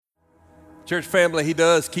Church family, he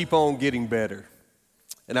does keep on getting better.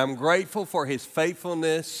 And I'm grateful for his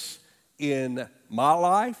faithfulness in my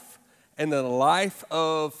life and in the life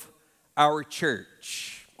of our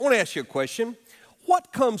church. I want to ask you a question.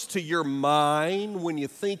 What comes to your mind when you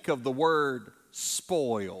think of the word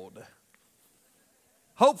spoiled?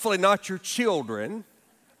 Hopefully not your children.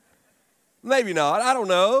 Maybe not, I don't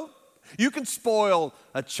know. You can spoil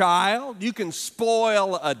a child. You can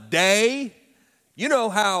spoil a day. You know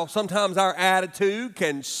how sometimes our attitude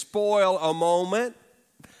can spoil a moment.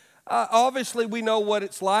 Obviously, we know what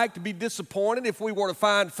it's like to be disappointed if we were to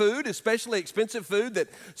find food, especially expensive food, that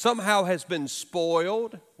somehow has been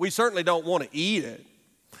spoiled. We certainly don't want to eat it.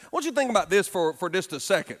 I want you to think about this for just a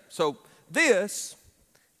second. So this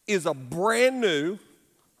is a brand new,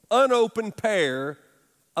 unopened pair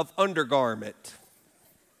of undergarment.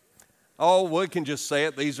 Oh, we can just say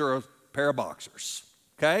it. These are a pair of boxers,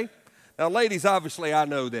 okay? Now, ladies, obviously, I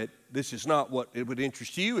know that this is not what it would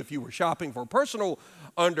interest you if you were shopping for personal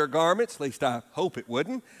undergarments. At least I hope it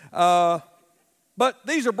wouldn't. But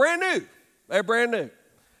these are brand new. They're brand new.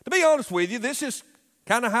 To be honest with you, this is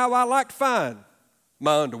kind of how I like to find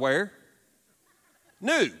my underwear.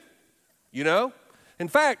 New, you know. In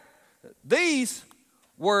fact, these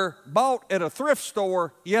were bought at a thrift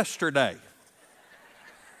store yesterday.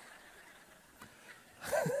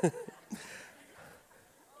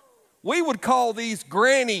 We would call these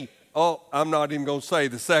granny, I'm not even going to say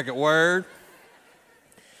the second word.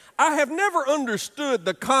 I have never understood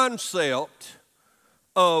the concept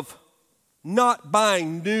of not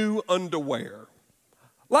buying new underwear.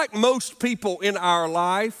 Like most people in our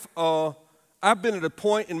life, I've been at a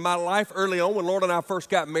point in my life early on when Lord and I first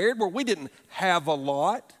got married where we didn't have a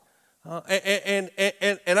lot. And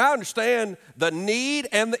I understand the need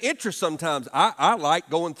and the interest sometimes. I like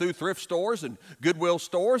going through thrift stores and Goodwill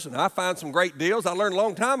stores, and I find some great deals. I learned a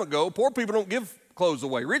long time ago, poor people don't give clothes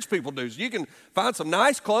away. Rich people do, so you can find some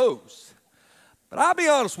nice clothes. But I'll be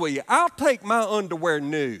honest with you, I'll take my underwear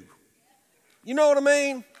new. You know what I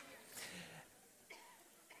mean?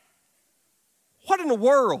 What in the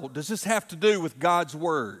world does this have to do with God's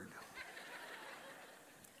Word?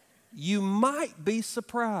 You might be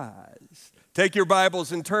surprised. Take your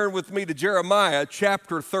Bibles and turn with me to Jeremiah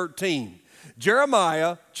chapter 13.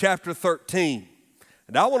 Jeremiah chapter 13.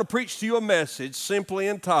 And I want to preach to you a message simply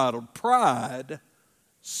entitled, Pride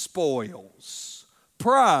Spoils.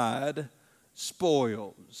 Pride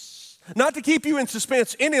Spoils. Not to keep you in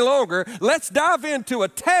suspense any longer, let's dive into a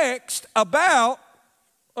text about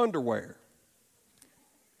underwear.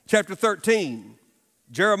 Chapter 13,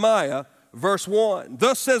 Jeremiah Verse 1,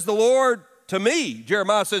 thus says the Lord to me,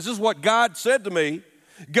 Jeremiah says, this is what God said to me,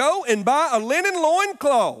 go and buy a linen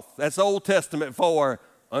loincloth. That's Old Testament for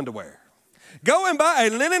underwear. Go and buy a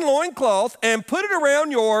linen loincloth and put it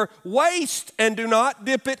around your waist and do not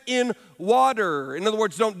dip it in water. In other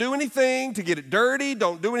words, don't do anything to get it dirty.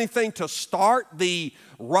 Don't do anything to start the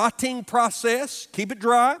rotting process. Keep it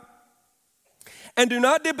dry. And do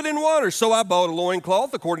not dip it in water. So I bought a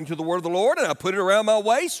loincloth according to the word of the Lord, and I put it around my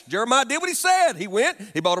waist. Jeremiah did what he said. He went,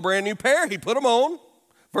 he bought a brand new pair, he put them on.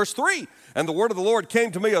 Verse 3, and the word of the Lord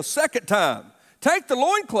came to me a second time. Take the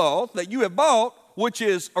loincloth that you have bought, which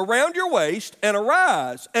is around your waist, and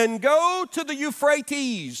arise and go to the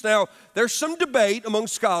Euphrates. Now, there's some debate among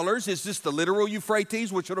scholars. Is this the literal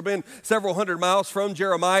Euphrates, which would have been several hundred miles from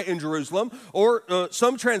Jeremiah in Jerusalem? Or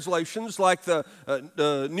some translations, like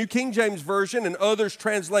the New King James Version and others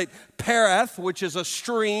translate Perath, which is a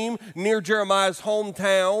stream near Jeremiah's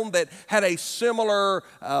hometown that had a similar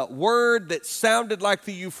word that sounded like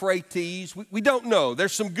the Euphrates. We don't know.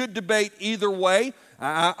 There's some good debate either way.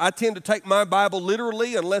 I tend to take my Bible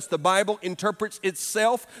literally unless the Bible interprets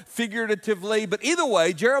itself figuratively. But either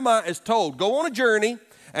way, Jeremiah is told, go on a journey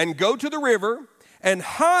and go to the river and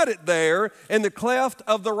hide it there in the cleft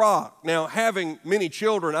of the rock. Now, having many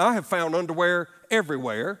children, I have found underwear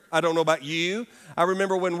everywhere. I don't know about you. I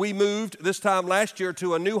remember when we moved this time last year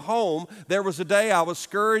to a new home, there was a day I was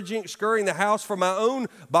scurrying the house for my own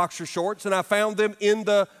boxer shorts, and I found them in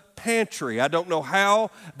the pantry. I don't know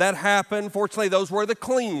how that happened. Fortunately, those were the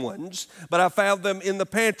clean ones, but I found them in the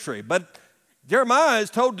pantry. But Jeremiah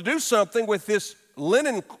is told to do something with this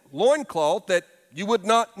linen loincloth that you would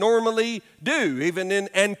not normally do, even in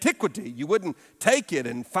antiquity. You wouldn't take it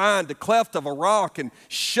and find the cleft of a rock and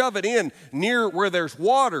shove it in near where there's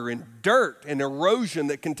water and dirt and erosion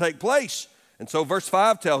that can take place. And so verse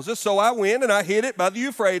 5 tells us, so I went and I hid it by the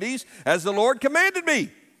Euphrates as the Lord commanded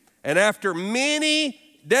me. And after many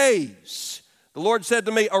days, the Lord said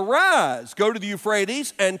to me, arise, go to the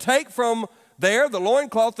Euphrates and take from there the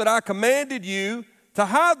loincloth that I commanded you to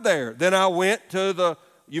hide there. Then I went to the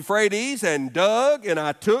Euphrates and dug, and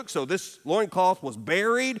I took. So this loincloth was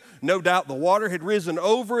buried. No doubt the water had risen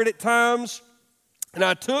over it at times. And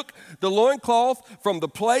I took the loincloth from the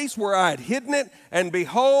place where I had hidden it, and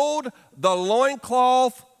behold, the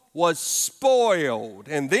loincloth was spoiled.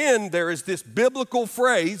 And then there is this biblical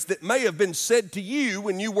phrase that may have been said to you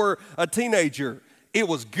when you were a teenager. It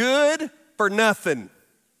was good for nothing.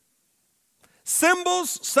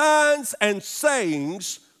 Symbols, signs, and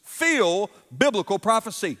sayings fill biblical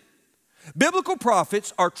prophecy. Biblical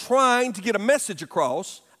prophets are trying to get a message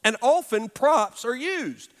across, and often props are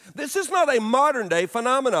used. This is not a modern day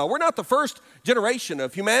phenomenon. We're not the first generation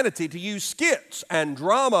of humanity to use skits and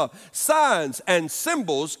drama, signs and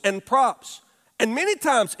symbols and props. And many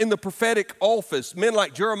times in the prophetic office, men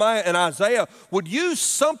like Jeremiah and Isaiah would use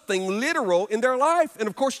something literal in their life. And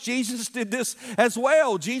of course, Jesus did this as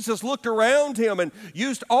well. Jesus looked around him and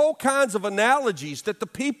used all kinds of analogies that the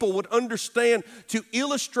people would understand to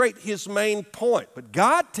illustrate his main point. But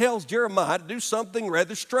God tells Jeremiah to do something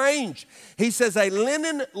rather strange. He says a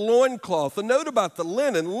linen loincloth. A note about the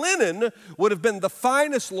linen would have been the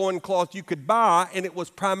finest loincloth you could buy, and it was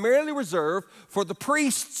primarily reserved for the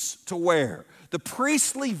priests to wear. The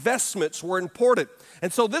priestly vestments were important.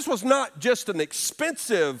 And so this was not just an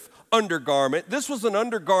expensive undergarment. This was an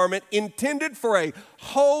undergarment intended for a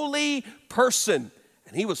holy person.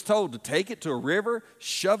 And he was told to take it to a river,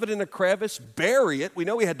 shove it in a crevice, bury it. We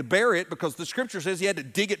know he had to bury it because the scripture says he had to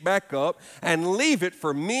dig it back up and leave it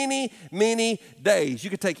for many, many days. You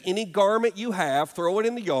could take any garment you have, throw it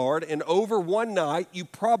in the yard, and over one night you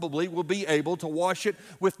probably will be able to wash it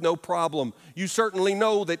with no problem. You certainly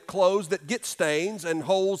know that clothes that get stains and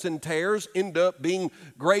holes and tears end up being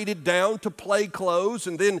graded down to play clothes.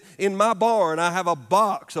 And then in my barn I have a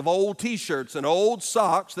box of old t-shirts and old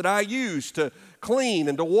socks that I use to clean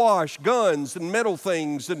and to wash guns and metal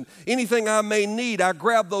things and anything I may need. I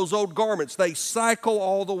grab those old garments. They cycle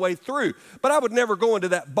all the way through. But I would never go into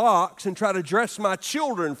that box and try to dress my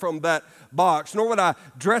children from that box, nor would I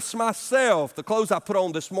dress myself. The clothes I put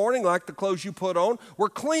on this morning, like the clothes you put on, were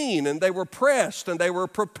clean and they were pressed and they were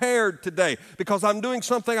prepared today because I'm doing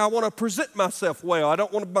something I want to present myself well. I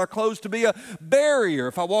don't want my clothes to be a barrier.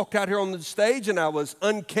 If I walked out here on the stage and I was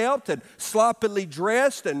unkempt and sloppily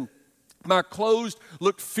dressed and my clothes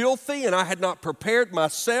looked filthy and I had not prepared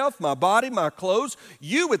myself, my body, my clothes,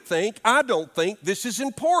 you would think, I don't think this is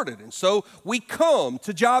important. And so we come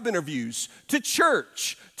to job interviews, to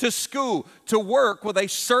church, to school, to work with a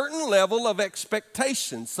certain level of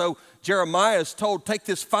expectation. So Jeremiah is told, take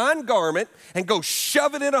this fine garment and go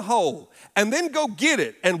shove it in a hole and then go get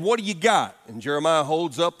it. And what do you got? And Jeremiah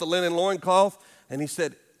holds up the linen loincloth and he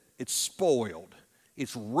said, it's spoiled,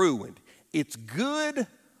 it's ruined, it's good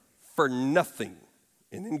for nothing.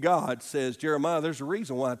 And then God says, Jeremiah, there's a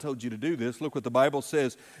reason why I told you to do this. Look what the Bible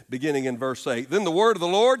says beginning in verse 8. Then the word of the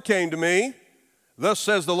Lord came to me. Thus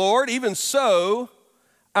says the Lord, even so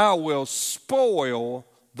I will spoil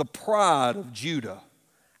the pride of Judah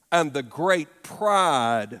and the great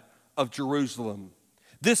pride of Jerusalem.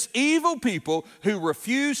 This evil people who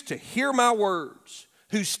refuse to hear my words,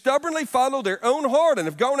 who stubbornly follow their own heart and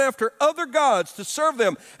have gone after other gods to serve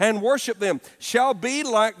them and worship them, shall be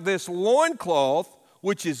like this loincloth,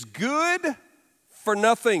 which is good for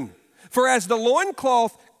nothing. For as the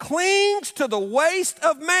loincloth clings to the waist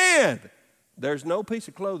of man, there's no piece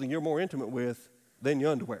of clothing you're more intimate with than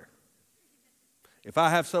your underwear. If I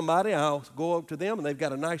have somebody, I'll go up to them and they've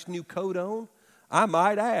got a nice new coat on, I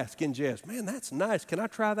might ask in jest, man, that's nice. Can I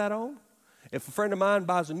try that on? If a friend of mine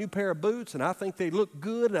buys a new pair of boots and I think they look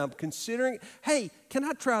good and I'm considering, hey, can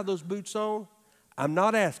I try those boots on? I'm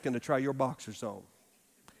not asking to try your boxers on.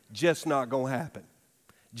 Just not going to happen.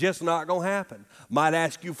 Just not going to happen. Might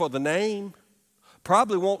ask you for the name.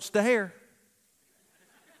 Probably won't stare.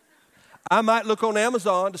 I might look on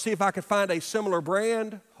Amazon to see if I can find a similar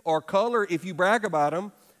brand or color if you brag about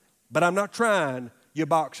them, but I'm not trying your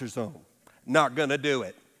boxers on. Not going to do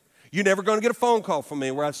it. You're never going to get a phone call from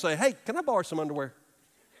me where I say, hey, can I borrow some underwear?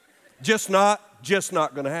 Just not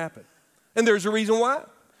going to happen. And there's a reason why.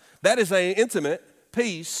 That is an intimate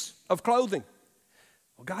piece of clothing.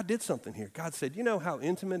 Well, God did something here. God said, you know how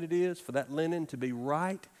intimate it is for that linen to be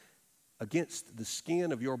right against the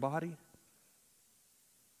skin of your body?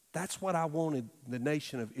 That's what I wanted the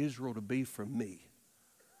nation of Israel to be for me.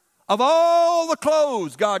 Of all the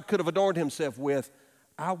clothes God could have adorned himself with,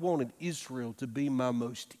 I wanted Israel to be my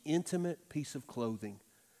most intimate piece of clothing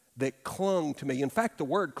that clung to me. In fact, the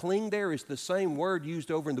word cling there is the same word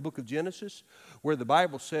used over in the book of Genesis, where the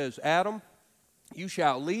Bible says, Adam, you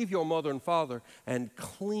shall leave your mother and father and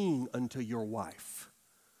cling unto your wife.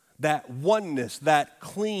 That oneness, that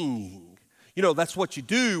clinging. You know, that's what you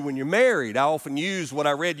do when you're married. I often use what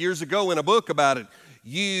I read years ago in a book about it.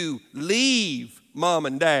 You leave mom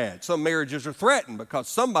and dad. Some marriages are threatened because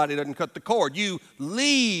somebody doesn't cut the cord. You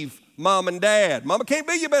leave mom and dad. Mama can't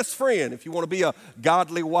be your best friend if you want to be a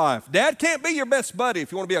godly wife. Dad can't be your best buddy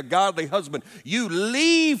if you want to be a godly husband. You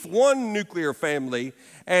leave one nuclear family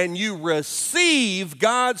and you receive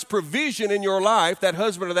God's provision in your life, that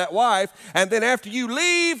husband or that wife, and then after you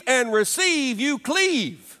leave and receive, you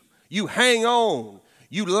cleave. You hang on.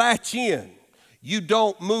 You latch in. You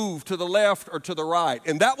don't move to the left or to the right.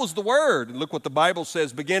 And that was the word. And look what the Bible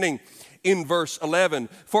says beginning in verse 11.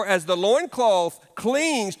 For as the loincloth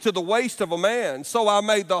clings to the waist of a man, so I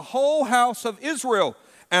made the whole house of Israel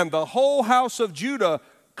and the whole house of Judah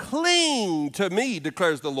cling to me,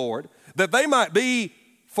 declares the Lord, that they might be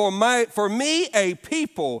for me a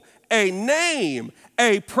people, a name,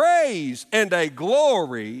 a praise, and a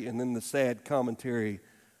glory. And then the sad commentary,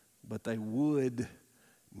 but they would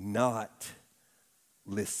not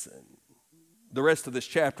listen. The rest of this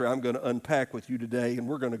chapter I'm going to unpack with you today, and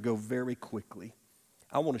we're going to go very quickly.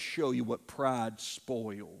 I want to show you what pride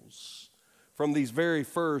spoils. From these very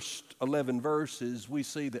first 11 verses, we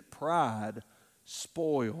see that pride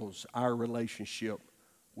spoils our relationship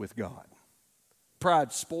with God.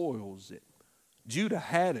 Pride spoils it. Judah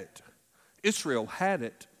had it. Israel had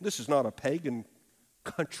it. This is not a pagan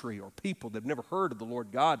country or people that have never heard of the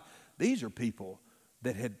Lord God. These are people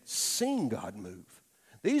that had seen God move.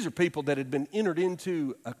 These are people that had been entered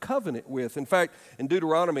into a covenant with. In fact, in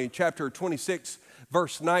Deuteronomy chapter 26,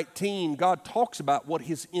 verse 19, God talks about what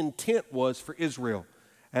his intent was for Israel,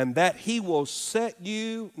 and that he will set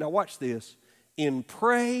you, now watch this, in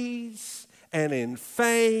praise and in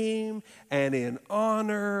fame and in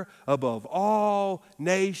honor above all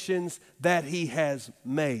nations that he has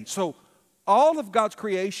made. So all of God's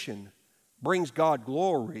creation brings God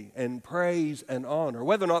glory and praise and honor,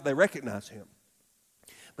 whether or not they recognize him.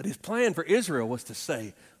 But his plan for Israel was to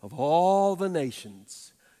say, of all the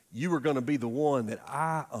nations, you are going to be the one that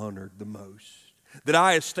I honored the most, that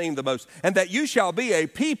I esteemed the most, and that you shall be a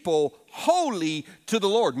people holy to the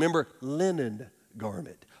Lord. Remember, linen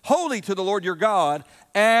garment. Holy to the Lord your God,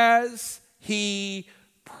 as he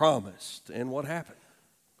promised. And what happened?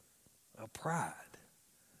 Well, pride.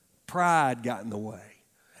 Pride got in the way.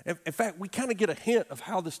 In fact, we kind of get a hint of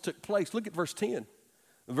how this took place. Look at verse 10.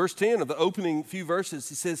 Verse 10 of the opening few verses,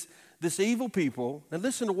 he says, this evil people, now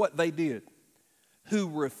listen to what they did, who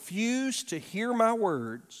refused to hear my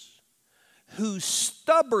words, who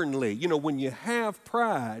stubbornly, you know, when you have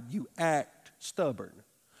pride, you act stubborn.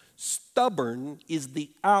 Stubborn is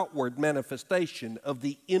the outward manifestation of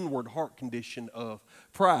the inward heart condition of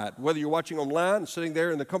pride. Whether you're watching online, sitting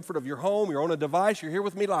there in the comfort of your home, you're on a device, you're here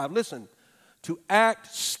with me live. Listen, to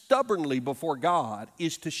act stubbornly before God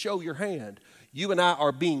is to show your hand. You and I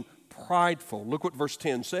are being prideful. Look what verse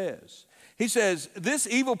 10 says. He says, this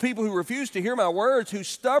evil people who refuse to hear my words, who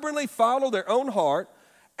stubbornly follow their own heart,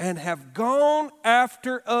 and have gone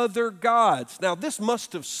after other gods. Now, this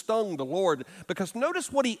must have stung the Lord, because notice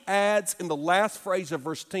what he adds in the last phrase of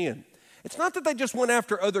verse 10. It's not that they just went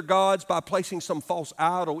after other gods by placing some false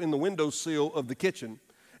idol in the windowsill of the kitchen.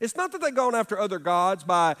 It's not that they've gone after other gods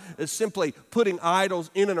by simply putting idols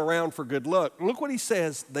in and around for good luck. Look what he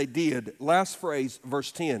says they did. Last phrase,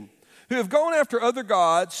 verse 10. Who have gone after other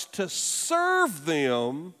gods to serve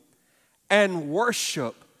them and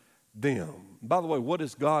worship them. By the way, what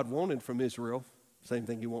has God wanted from Israel? Same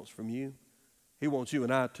thing he wants from you. He wants you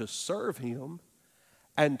and I to serve him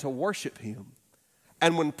and to worship him.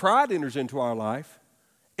 And when pride enters into our life,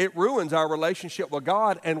 it ruins our relationship with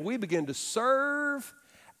God, and we begin to serve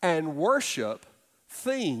and worship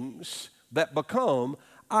things that become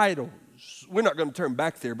idols. We're not going to turn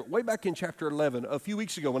back there, but way back in chapter 11, a few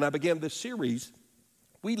weeks ago when I began this series,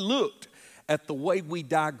 we looked at the way we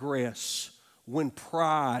digress when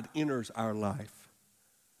pride enters our life.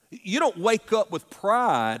 You don't wake up with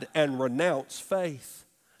pride and renounce faith.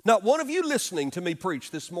 Not one of you listening to me preach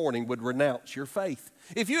this morning would renounce your faith.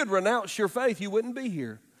 If you had renounced your faith, you wouldn't be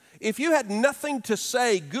here. If you had nothing to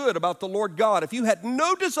say good about the Lord God, if you had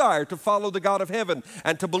no desire to follow the God of heaven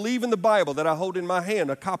and to believe in the Bible that I hold in my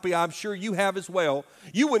hand, a copy I'm sure you have as well,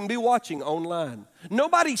 you wouldn't be watching online.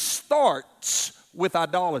 Nobody starts with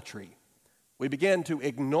idolatry. We begin to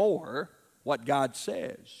ignore what God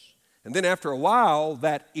says. And then after a while,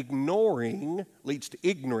 that ignoring leads to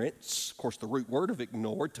ignorance. Of course, the root word of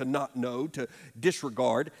ignore, to not know, to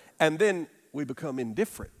disregard. And then we become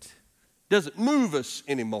indifferent. Doesn't move us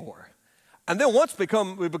anymore. And then once we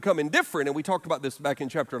become indifferent, and we talked about this back in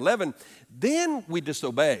chapter 11, then we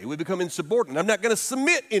disobey. We become insubordinate. I'm not going to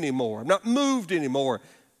submit anymore. I'm not moved anymore.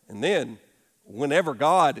 And then whenever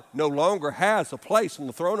God no longer has a place on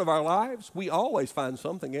the throne of our lives, we always find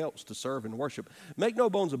something else to serve and worship. Make no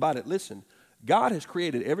bones about it. Listen, God has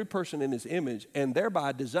created every person in his image and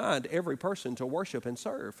thereby designed every person to worship and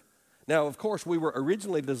serve. Now, of course, we were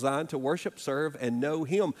originally designed to worship, serve, and know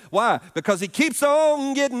him. Why? Because he keeps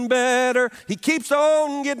on getting better. He keeps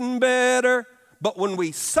on getting better. But when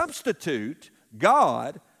we substitute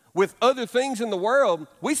God with other things in the world,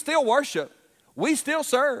 we still worship. We still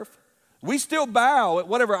serve. We still bow at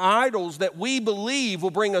whatever idols that we believe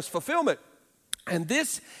will bring us fulfillment. And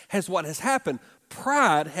this is what has happened.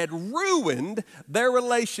 Pride had ruined their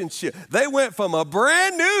relationship. They went from a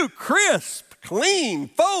brand new, crisp, clean,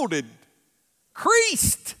 folded,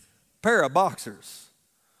 creased pair of boxers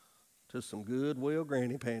to some Goodwill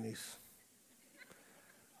granny panties.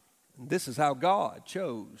 And this is how God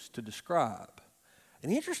chose to describe.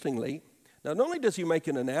 And interestingly, not only does he make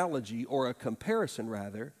an analogy or a comparison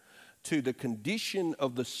rather to the condition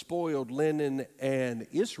of the spoiled linen and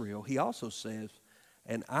Israel, he also says,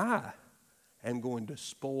 and I am going to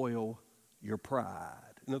spoil your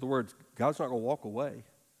pride. In other words, God's not going to walk away.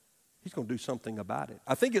 He's going to do something about it.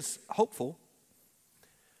 I think it's hopeful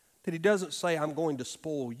that he doesn't say, I'm going to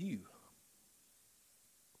spoil you.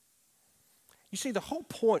 You see, the whole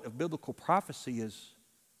point of biblical prophecy is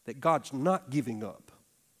that God's not giving up,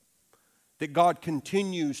 that God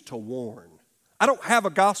continues to warn. I don't have a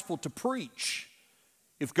gospel to preach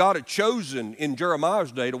if God had chosen in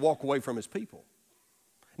Jeremiah's day to walk away from his people.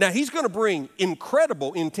 Now, he's going to bring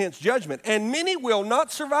incredible, intense judgment, and many will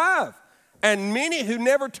not survive. And many who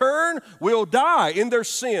never turn will die in their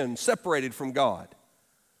sin, separated from God.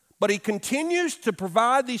 But he continues to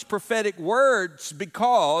provide these prophetic words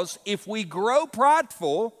because if we grow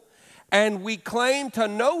prideful and we claim to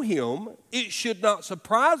know him, it should not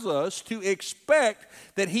surprise us to expect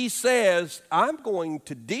that he says, I'm going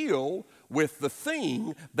to deal with the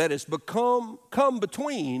thing that has come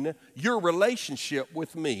between your relationship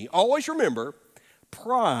with me. Always remember,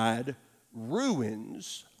 pride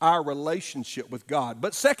ruins our relationship with God.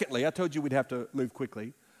 But secondly, I told you we'd have to move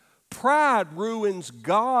quickly. Pride ruins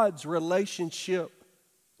God's relationship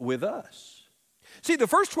with us. See, the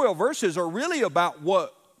first 12 verses are really about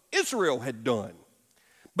what Israel had done.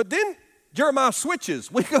 But then Jeremiah switches.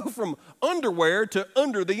 We go from underwear to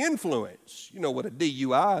under the influence. You know what a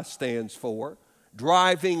DUI stands for.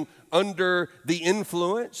 Driving under the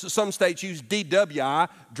influence. Some states use DWI,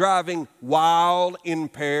 driving while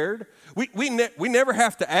impaired. We never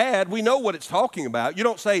have to add. We know what it's talking about. You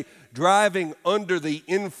don't say driving under the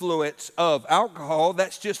influence of alcohol.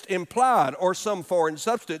 That's just implied, or some foreign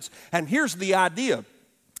substance. And here's the idea.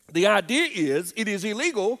 The idea is it is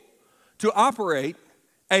illegal to operate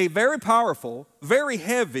a very powerful, very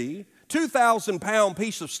heavy, 2,000-pound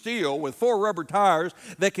piece of steel with 4 rubber tires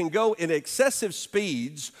that can go in excessive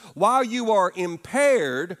speeds while you are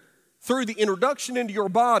impaired through the introduction into your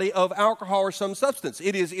body of alcohol or some substance.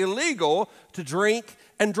 It is illegal to drink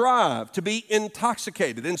and drive, to be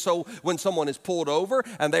intoxicated. And so when someone is pulled over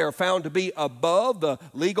and they are found to be above the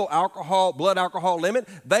legal blood alcohol limit,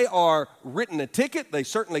 they are written a ticket. They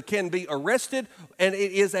certainly can be arrested, and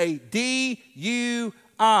it is a DUI.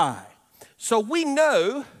 So we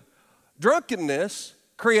know drunkenness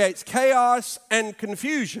creates chaos and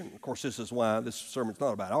confusion. Of course, this is why this sermon's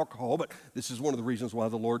not about alcohol, but this is one of the reasons why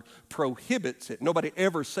the Lord prohibits it. Nobody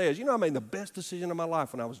ever says, I made the best decision of my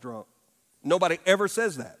life when I was drunk. Nobody ever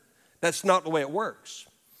says that. That's not the way it works.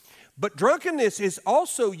 But drunkenness is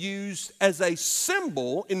also used as a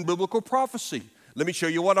symbol in biblical prophecy. Let me show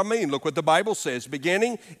you what I mean. Look what the Bible says,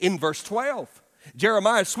 beginning in verse 12.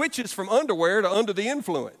 Jeremiah switches from underwear to under the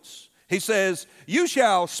influence. He says, you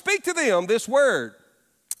shall speak to them this word.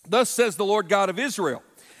 Thus says the Lord God of Israel.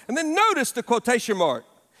 And then notice the quotation mark.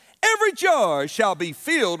 Every jar shall be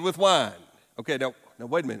filled with wine. Okay, now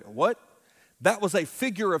wait a minute. What? That was a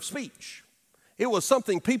figure of speech. It was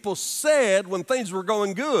something people said when things were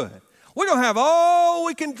going good. We're going to have all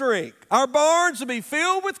we can drink. Our barns will be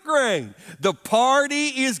filled with grain. The party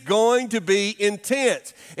is going to be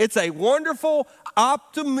intense. It's a wonderful,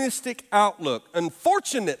 optimistic outlook.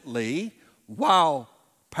 Unfortunately, while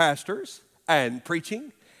pastors and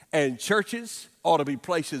preaching and churches ought to be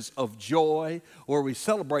places of joy where we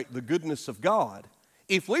celebrate the goodness of God,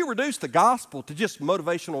 if we reduce the gospel to just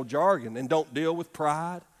motivational jargon and don't deal with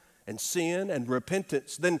pride and sin and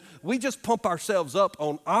repentance, then we just pump ourselves up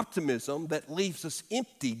on optimism that leaves us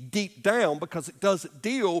empty deep down because it doesn't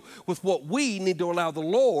deal with what we need to allow the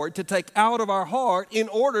Lord to take out of our heart in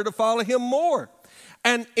order to follow him more.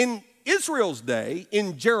 And in Israel's day,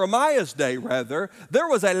 in Jeremiah's day rather, there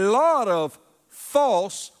was a lot of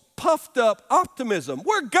false puffed up optimism.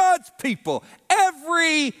 We're God's people.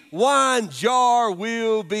 Every wine jar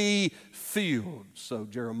will be filled. So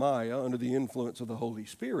Jeremiah, under the influence of the Holy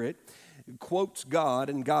Spirit, quotes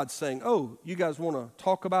God, and God's saying, oh, you guys want to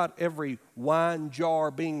talk about every wine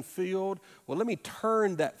jar being filled? Well, let me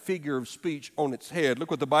turn that figure of speech on its head.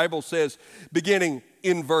 Look what the Bible says, beginning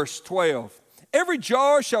in verse 12. Every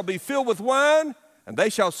jar shall be filled with wine, and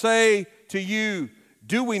they shall say to you,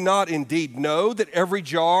 do we not indeed know that every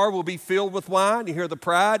jar will be filled with wine? You hear the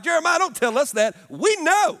pride? Jeremiah, don't tell us that. We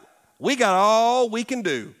know. We got all we can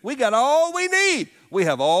do. We got all we need. We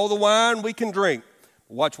have all the wine we can drink.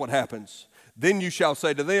 Watch what happens. Then you shall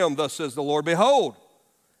say to them, thus says the Lord, behold,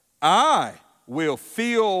 I will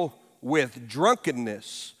fill with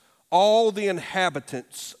drunkenness all the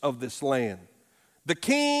inhabitants of this land. The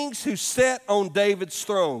kings who sat on David's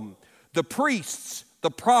throne, the priests,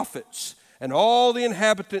 the prophets, and all the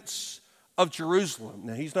inhabitants of Jerusalem.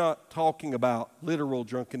 Now, he's not talking about literal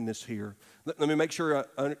drunkenness here. Let me make sure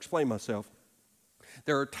I explain myself.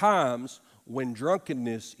 There are times when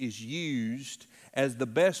drunkenness is used as the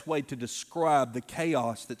best way to describe the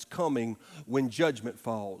chaos that's coming when judgment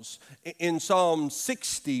falls. In Psalm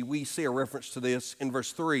 60, we see a reference to this in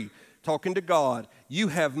verse 3, talking to God. You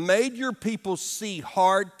have made your people see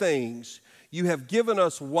hard things. You have given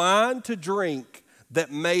us wine to drink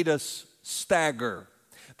that made us stagger.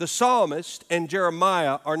 The psalmist and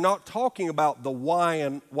Jeremiah are not talking about the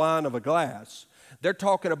wine of a glass. They're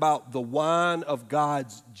talking about the wine of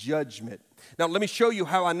God's judgment. Now, let me show you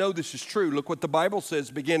how I know this is true. Look what the Bible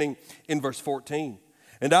says beginning in verse 14.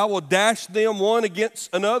 And I will dash them one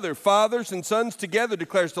against another, fathers and sons together,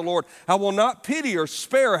 declares the Lord. I will not pity or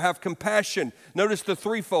spare, have compassion. Notice the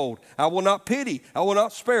threefold. I will not pity, I will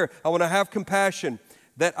not spare, I will not have compassion,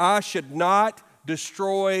 that I should not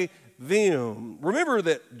destroy them. Remember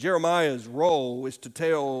that Jeremiah's role is to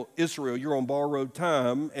tell Israel you're on borrowed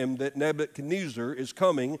time and that Nebuchadnezzar is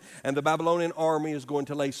coming and the Babylonian army is going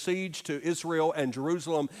to lay siege to Israel and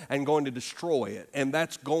Jerusalem and going to destroy it. And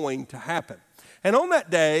that's going to happen. And on that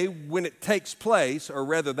day, when it takes place, or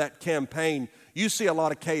rather that campaign, you see a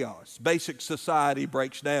lot of chaos. Basic society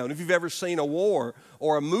breaks down. If you've ever seen a war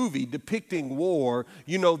or a movie depicting war,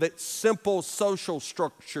 you know that simple social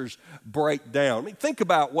structures break down. I mean, think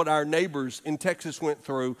about what our neighbors in Texas went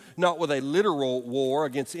through, not with a literal war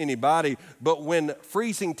against anybody, but when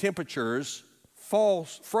freezing temperatures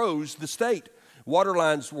froze the state. Water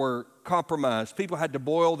lines were compromised. People had to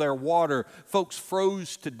boil their water. Folks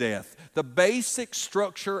froze to death. The basic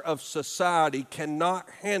structure of society cannot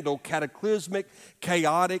handle cataclysmic,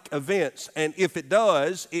 chaotic events. And if it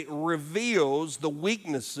does, it reveals the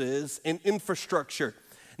weaknesses in infrastructure.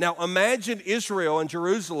 Now imagine Israel and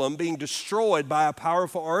Jerusalem being destroyed by a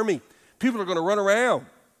powerful army. People are going to run around.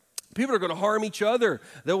 People are going to harm each other.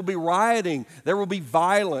 There will be rioting. There will be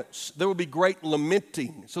violence. There will be great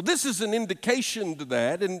lamenting. So this is an indication to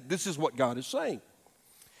that, and this is what God is saying.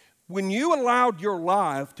 When you allowed your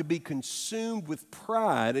life to be consumed with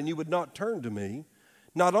pride and you would not turn to me,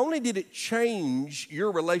 not only did it change your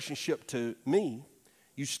relationship to me,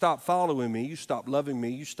 you stopped following me, you stopped loving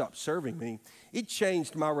me, you stopped serving me, it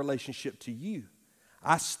changed my relationship to you.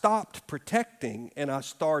 I stopped protecting and I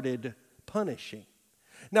started punishing.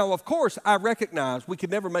 Now, of course, I recognize we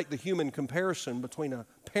could never make the human comparison between a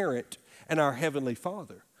parent and our Heavenly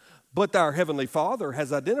Father. But our Heavenly Father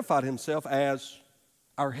has identified Himself as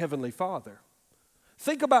our Heavenly Father.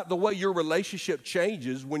 Think about the way your relationship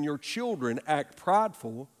changes when your children act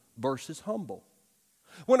prideful versus humble.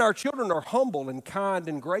 When our children are humble and kind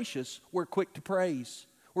and gracious, we're quick to praise.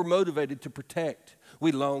 We're motivated to protect.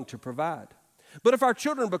 We long to provide. But if our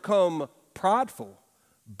children become prideful,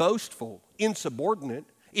 boastful, insubordinate,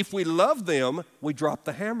 if we love them, we drop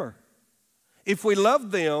the hammer. If we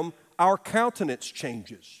love them, our countenance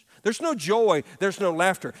changes. There's no joy, there's no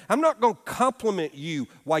laughter. I'm not going to compliment you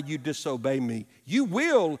while you disobey me. You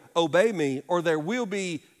will obey me or there will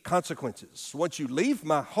be consequences. Once you leave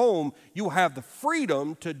my home, you will have the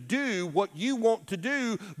freedom to do what you want to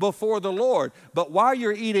do before the Lord. But while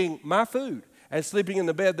you're eating my food and sleeping in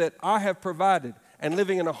the bed that I have provided and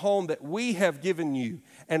living in a home that we have given you,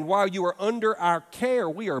 and while you are under our care,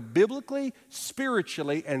 we are biblically,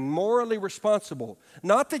 spiritually, and morally responsible.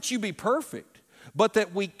 Not that you be perfect, but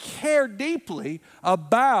that we care deeply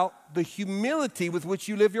about the humility with which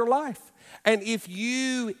you live your life. And if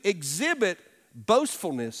you exhibit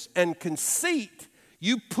boastfulness and conceit,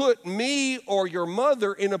 you put me or your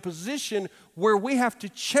mother in a position where we have to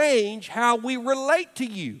change how we relate to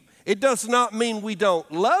you. It does not mean we don't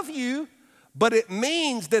love you, but it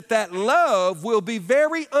means that love will be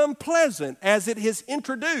very unpleasant as it is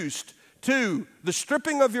introduced to the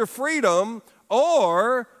stripping of your freedom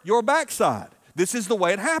or your backside. This is the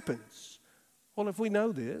way it happens. Well, if we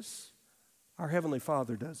know this, our Heavenly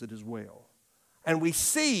Father does it as well. And we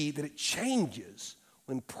see that it changes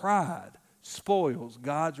when pride spoils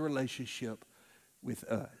God's relationship with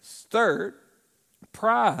us. Third,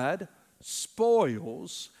 pride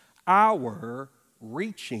spoils our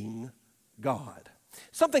reaching God.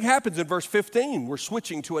 Something happens in verse 15. We're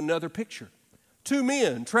switching to another picture. Two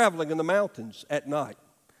men traveling in the mountains at night.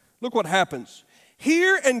 Look what happens.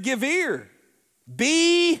 Hear and give ear.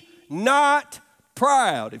 Be not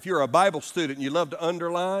proud. If you're a Bible student and you love to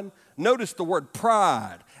underline, notice the word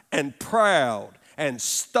pride and proud and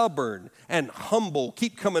stubborn and humble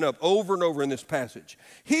keep coming up over and over in this passage.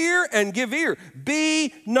 Hear and give ear.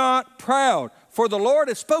 Be not proud, for the Lord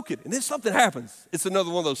has spoken. And then something happens. It's another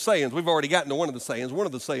one of those sayings. We've already gotten to one of the sayings. One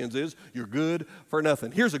of the sayings is, you're good for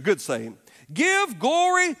nothing. Here's a good saying. Give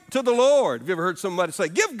glory to the Lord. Have you ever heard somebody say,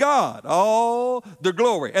 give God all the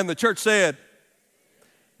glory? And the church said,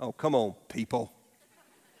 oh, come on, people.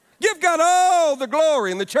 Give God all the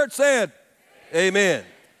glory. And the church said, amen.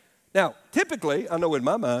 Now, typically, I know in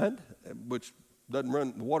my mind, which the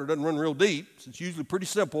water doesn't run real deep, so it's usually pretty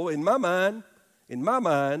simple. In my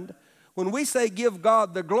mind, when we say give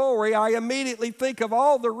God the glory, I immediately think of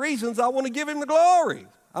all the reasons I want to give him the glory.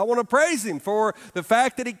 I want to praise him for the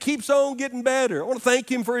fact that he keeps on getting better. I want to thank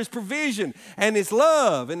him for his provision and his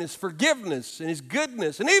love and his forgiveness and his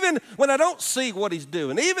goodness. And even when I don't see what he's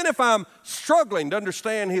doing, even if I'm struggling to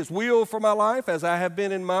understand his will for my life, as I have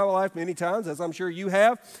been in my life many times, as I'm sure you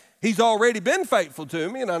have, he's already been faithful to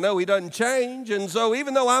me, and I know he doesn't change. And so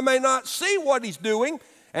even though I may not see what he's doing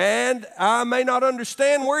and I may not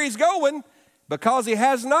understand where he's going, because he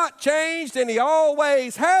has not changed and he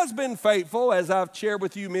always has been faithful, as I've shared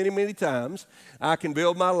with you many, many times, I can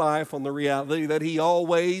build my life on the reality that he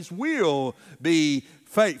always will be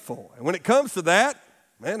faithful. And when it comes to that,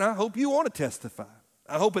 man, I hope you want to testify.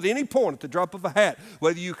 I hope at any point, at the drop of a hat,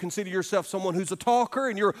 whether you consider yourself someone who's a talker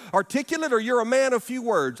and you're articulate or you're a man of few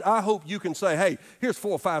words, I hope you can say, hey, here's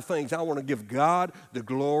 4 or 5 things I want to give God the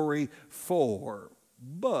glory for.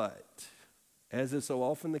 But, as is so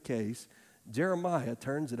often the case, Jeremiah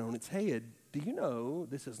turns it on its head. Do you know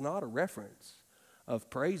this is not a reference of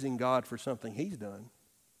praising God for something he's done?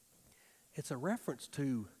 It's a reference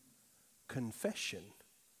to confession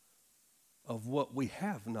of what we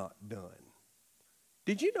have not done.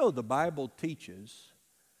 Did you know the Bible teaches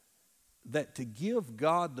that to give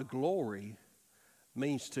God the glory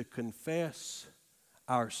means to confess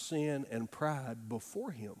our sin and pride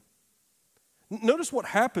before him? Notice what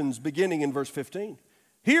happens beginning in verse 15.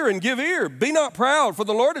 Hear and give ear. Be not proud, for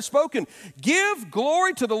the Lord has spoken. Give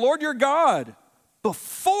glory to the Lord your God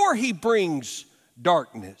before he brings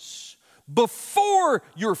darkness, before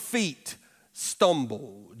your feet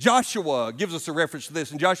stumble. Joshua gives us a reference to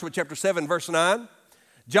this in Joshua chapter 7, verse 9.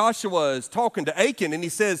 Joshua is talking to Achan, and he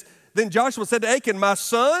says, then Joshua said to Achan, my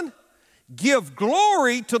son, give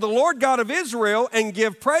glory to the Lord God of Israel and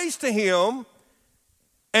give praise to him,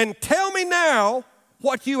 and tell me now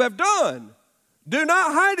what you have done. Do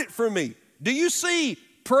not hide it from me. Do you see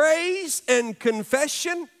praise and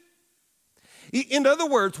confession? In other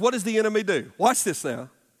words, what does the enemy do? Watch this now.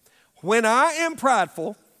 When I am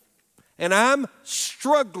prideful and I'm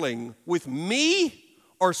struggling with me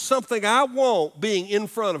or something I want being in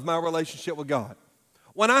front of my relationship with God,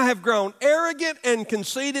 when I have grown arrogant and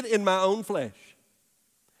conceited in my own flesh,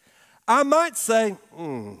 I might say,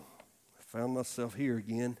 I found myself here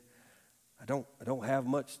again. I don't have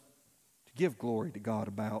much to give glory to God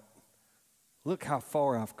about. Look how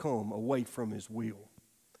far I've come away from his will.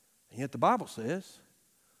 And yet the Bible says,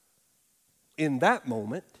 in that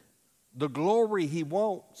moment, the glory he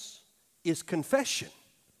wants is confession.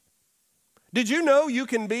 Did you know you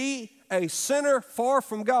can be a sinner far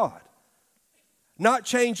from God, not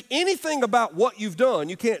change anything about what you've done?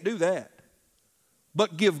 You can't do that.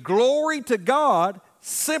 But give glory to God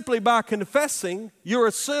simply by confessing you're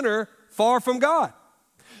a sinner far from God.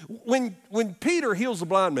 When Peter heals the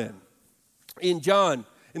blind man in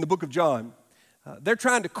the book of John, they're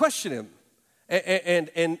trying to question him.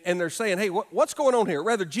 And they're saying, hey, what's going on here?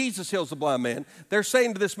 Rather, Jesus heals the blind man. They're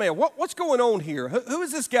saying to this man, what's going on here? Who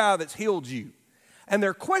is this guy that's healed you? And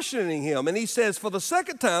they're questioning him. And he says, for the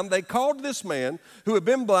second time, they called this man who had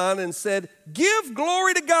been blind and said, give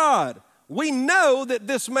glory to God. We know that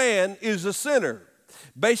this man is a sinner.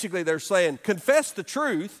 Basically, they're saying, confess the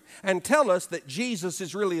truth and tell us that Jesus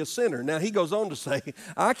is really a sinner. Now, he goes on to say,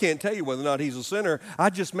 I can't tell you whether or not he's a sinner. I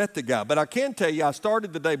just met the guy. But I can tell you I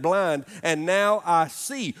started the day blind, and now I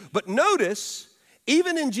see. But notice,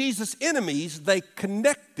 Even in Jesus' enemies, they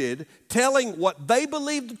connected telling what they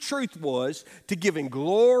believed the truth was to giving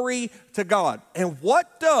glory to God. And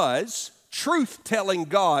what does truth-telling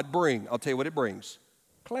God bring? I'll tell you what it brings.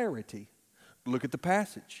 Clarity. Look at the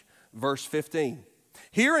passage. Verse 15.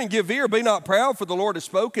 Hear and give ear, be not proud, for the Lord has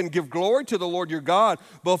spoken. Give glory to the Lord your God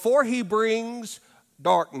before he brings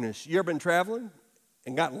darkness. You ever been traveling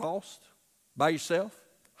and gotten lost by yourself?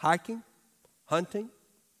 Hiking, hunting,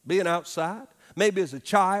 being outside? Maybe as a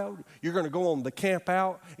child, you're going to go on the camp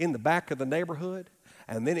out in the back of the neighborhood,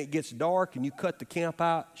 and then it gets dark and you cut the camp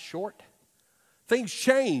out short. Things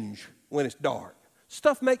change when it's dark.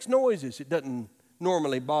 Stuff makes noises. It doesn't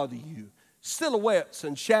normally bother you. Silhouettes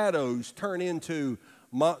and shadows turn into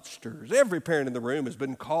monsters. Every parent in the room has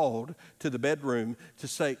been called to the bedroom to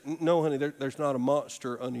say, no, honey, there's not a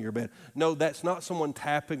monster under your bed. No, that's not someone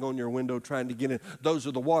tapping on your window trying to get in. Those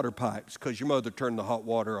are the water pipes because your mother turned the hot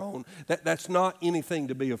water on. That's not anything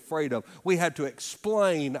to be afraid of. We had to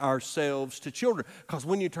explain ourselves to children because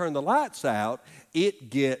when you turn the lights out, it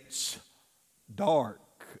gets dark.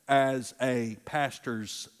 As a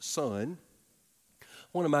pastor's son,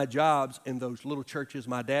 one of my jobs in those little churches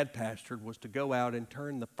my dad pastored was to go out and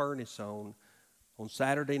turn the furnace on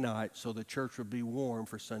Saturday night so the church would be warm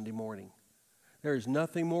for Sunday morning. There is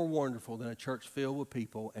nothing more wonderful than a church filled with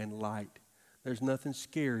people and light. There's nothing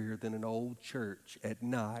scarier than an old church at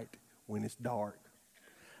night when it's dark.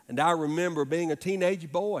 And I remember being a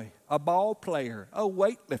teenage boy, a ball player, a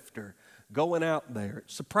weightlifter, going out there.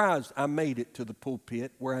 Surprised I made it to the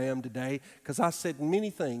pulpit where I am today because I said many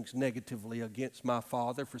things negatively against my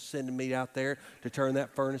father for sending me out there to turn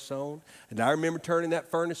that furnace on. And I remember turning that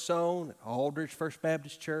furnace on at Aldridge First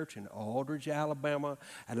Baptist Church in Aldridge, Alabama.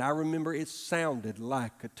 And I remember it sounded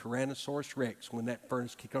like a Tyrannosaurus Rex when that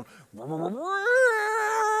furnace kicked on.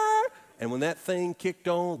 And when that thing kicked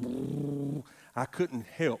on, I couldn't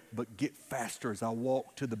help but get faster as I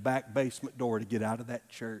walked to the back basement door to get out of that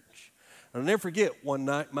church. I'll never forget, one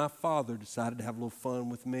night my father decided to have a little fun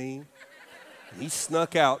with me. He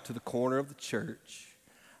snuck out to the corner of the church.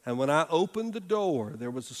 And when I opened the door, there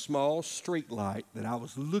was a small street light that I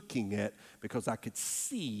was looking at because I could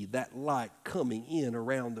see that light coming in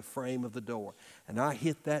around the frame of the door. And I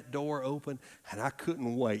hit that door open, and I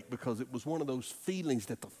couldn't wait because it was one of those feelings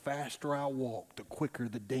that the faster I walked, the quicker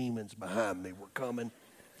the demons behind me were coming.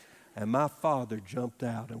 And my father jumped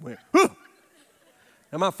out and went, "Huh!"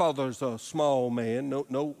 Now, my father's a small man.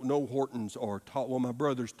 No Hortons are tall. Well, my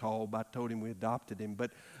brother's tall, but I told him we adopted him.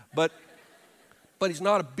 But he's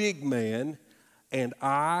not a big man. And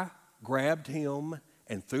I grabbed him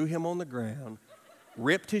and threw him on the ground,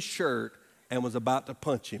 ripped his shirt, and was about to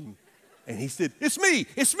punch him. And he said, "It's me,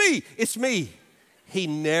 it's me, it's me." He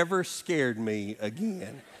never scared me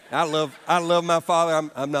again. I love my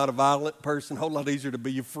father. I'm not a violent person. A whole lot easier to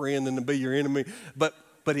be your friend than to be your enemy.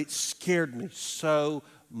 But it scared me so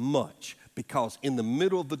much because in the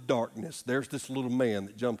middle of the darkness, there's this little man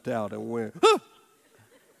that jumped out and went, "Huh!"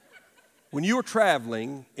 When you are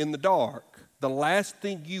traveling in the dark, the last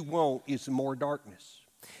thing you want is more darkness.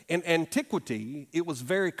 In antiquity, it was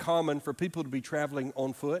very common for people to be traveling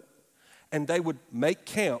on foot, and they would make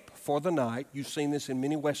camp for the night. You've seen this in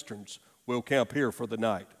many Westerns. We'll camp here for the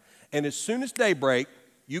night. And as soon as daybreak,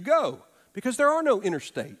 you go because there are no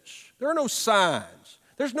interstates. There are no signs.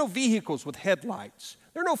 There's no vehicles with headlights.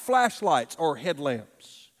 There are no flashlights or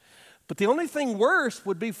headlamps. But the only thing worse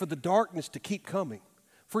would be for the darkness to keep coming,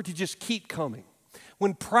 for it to just keep coming.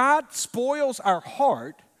 When pride spoils our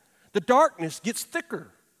heart, the darkness gets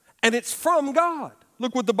thicker, and it's from God.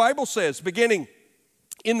 Look what the Bible says, beginning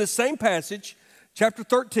in the same passage, chapter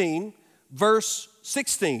 13, verse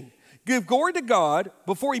 16. Give glory to God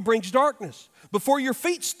before he brings darkness, before your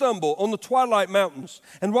feet stumble on the twilight mountains.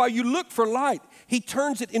 And while you look for light, he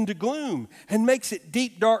turns it into gloom and makes it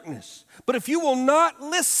deep darkness. But if you will not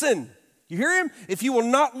listen, you hear him? If you will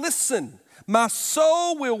not listen, my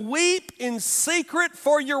soul will weep in secret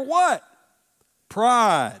for your what?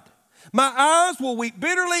 Pride. My eyes will weep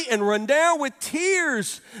bitterly and run down with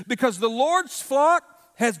tears because the Lord's flock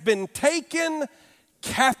has been taken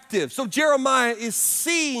captive. So Jeremiah is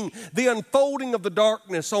seeing the unfolding of the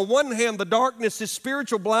darkness. On one hand, the darkness is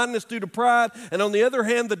spiritual blindness due to pride, and on the other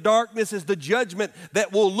hand, the darkness is the judgment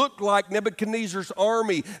that will look like Nebuchadnezzar's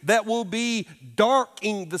army, that will be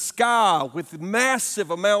darkening the sky with massive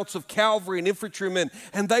amounts of cavalry and infantrymen,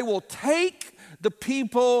 and they will take the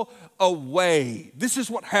people away. This is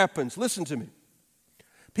what happens. Listen to me.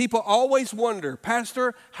 People always wonder,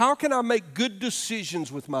 "Pastor, how can I make good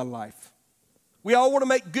decisions with my life?" We all want to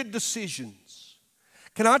make good decisions.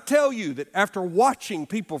 Can I tell you that after watching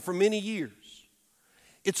people for many years,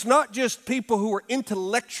 It's not just people who are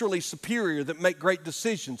intellectually superior that make great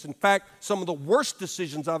decisions. In fact, some of the worst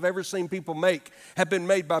decisions I've ever seen people make have been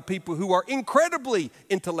made by people who are incredibly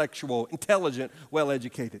intellectual, intelligent,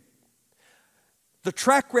 well-educated. The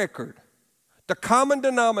track record, the common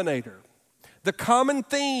denominator, the common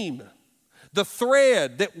theme, the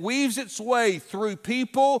thread that weaves its way through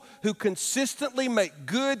people who consistently make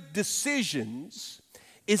good decisions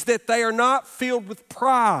is that they are not filled with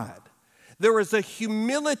pride. There is a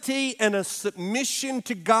humility and a submission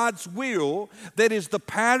to God's will that is the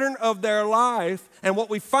pattern of their life. And what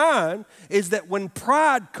we find is that when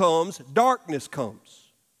pride comes, darkness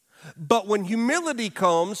comes. But when humility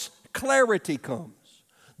comes, clarity comes.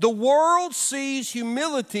 The world sees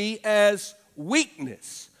humility as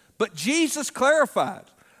weakness, but Jesus clarified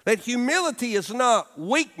that humility is not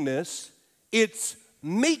weakness, it's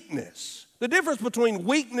meekness. The difference between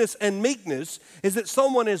weakness and meekness is that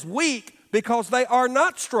someone is weak because they are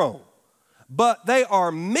not strong, but they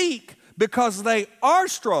are meek because they are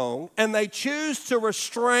strong and they choose to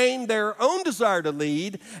restrain their own desire to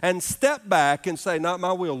lead and step back and say, not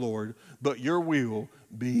my will, Lord, but your will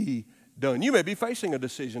be done. You may be facing a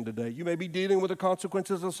decision today. You may be dealing with the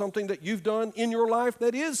consequences of something that you've done in your life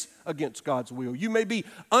that is against God's will. You may be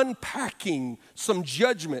unpacking some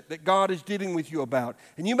judgment that God is dealing with you about,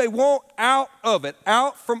 and you may want out of it,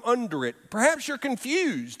 out from under it. Perhaps you're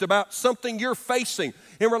confused about something you're facing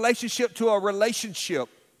in relationship to a relationship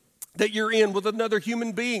that you're in with another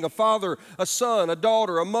human being, a father, a son, a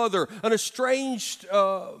daughter, a mother, an estranged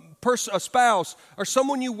person, a spouse, or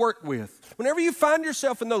someone you work with. Whenever you find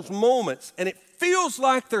yourself in those moments and it feels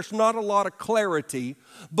like there's not a lot of clarity,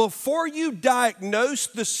 before you diagnose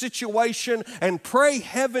the situation and pray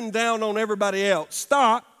heaven down on everybody else,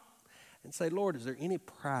 stop and say, Lord, is there any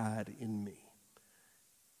pride in me?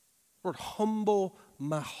 Lord, humble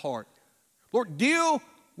my heart. Lord, deal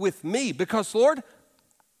with me because, Lord,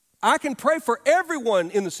 I can pray for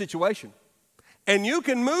everyone in the situation, and you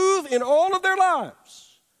can move in all of their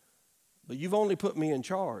lives, but you've only put me in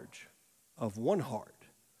charge of one heart,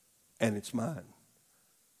 and it's mine.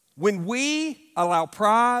 When we allow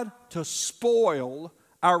pride to spoil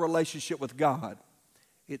our relationship with God,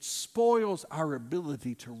 it spoils our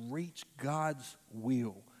ability to reach God's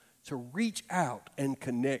will, to reach out and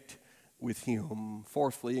connect with Him.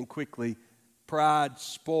 Fourthly and quickly, pride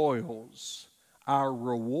spoils our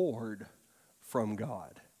reward from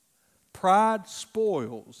God. Pride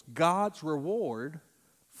spoils God's reward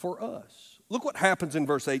for us. Look what happens in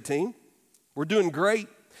verse 18. We're doing great.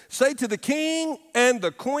 Say to the king and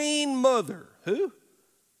the queen mother. Who?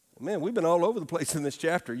 Man, we've been all over the place in this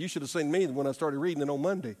chapter. You should have seen me when I started reading it on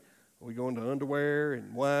Monday. We go into underwear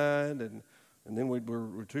and wine, and then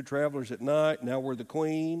we're two travelers at night. Now we're the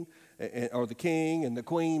queen, or the king and the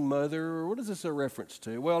queen mother. What is this a reference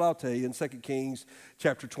to? Well, I'll tell you. In 2 Kings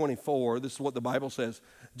chapter 24, this is what the Bible says.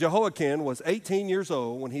 Jehoiakim was 18 years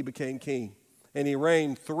old when he became king, and he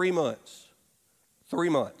reigned 3 months. 3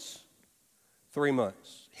 months. 3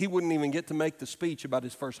 months. He wouldn't even get to make the speech about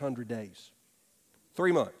his first 100 days.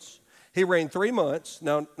 3 months. He reigned 3 months.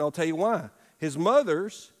 Now I'll tell you why. His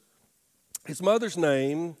mother's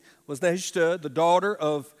name was Nehushta, the daughter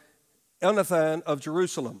of Elnathan of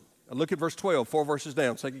Jerusalem. Now look at verse 12, 4 verses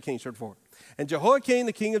down, 2 Kings 34. And Jehoiakim,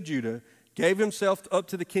 the king of Judah, gave himself up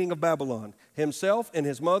to the king of Babylon, himself and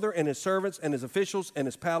his mother and his servants and his officials and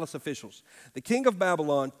his palace officials. The king of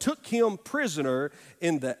Babylon took him prisoner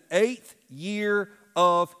in the 8th year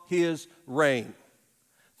of his reign.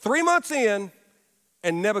 3 months in,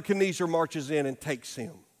 and Nebuchadnezzar marches in and takes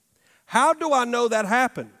him. How do I know that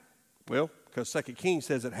happened? Well, because 2 Kings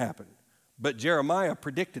says it happened. But Jeremiah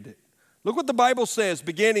predicted it. Look what the Bible says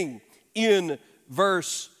beginning in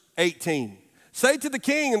verse 18. Say to the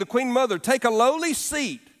king and the queen mother, take a lowly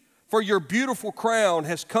seat, for your beautiful crown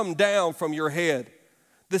has come down from your head.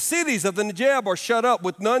 The cities of the Negeb are shut up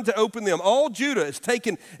with none to open them. All Judah is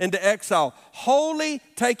taken into exile, wholly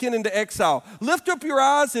taken into exile. Lift up your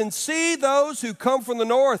eyes and see those who come from the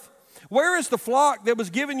north. Where is the flock that was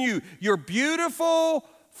given you? Your beautiful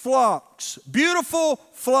flocks,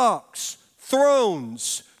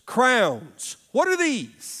 thrones, crowns. What are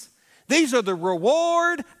these? These are the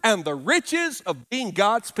reward and the riches of being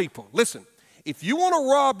God's people. Listen, if you want to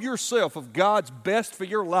rob yourself of God's best for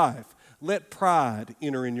your life, let pride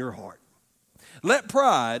enter in your heart. Let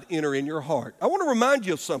pride enter in your heart. I want to remind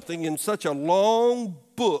you of something in such a long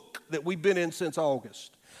book that we've been in since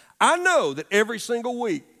August. I know that every single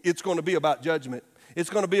week it's going to be about judgment. It's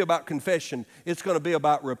going to be about confession. It's going to be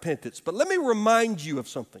about repentance. But let me remind you of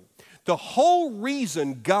something. The whole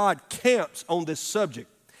reason God camps on this subject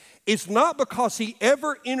It's not because he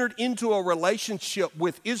ever entered into a relationship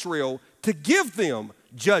with Israel to give them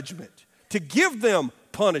judgment, to give them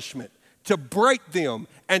punishment, to break them,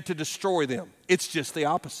 and to destroy them. It's just the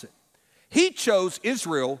opposite. He chose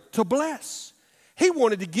Israel to bless. He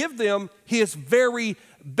wanted to give them his very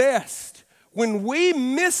best. When we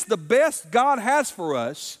miss the best God has for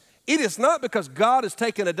us, it is not because God has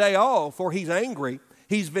taken a day off or he's angry,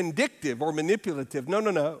 he's vindictive or manipulative.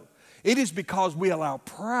 No. It is because we allow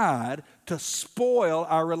pride to spoil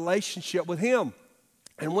our relationship with him.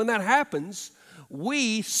 And when that happens,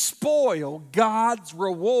 we spoil God's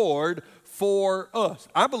reward for us.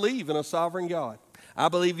 I believe in a sovereign God. I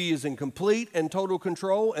believe he is in complete and total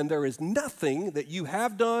control, and there is nothing that you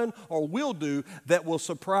have done or will do that will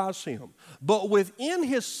surprise him. But within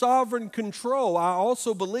his sovereign control, I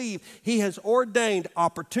also believe he has ordained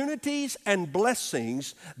opportunities and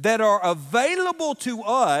blessings that are available to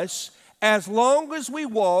us as long as we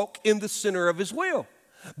walk in the center of his will.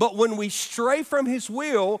 But when we stray from his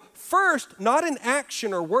will, first, not in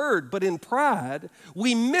action or word, but in pride,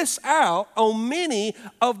 we miss out on many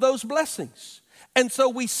of those blessings. And so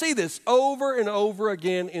we see this over and over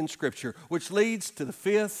again in Scripture, which leads to the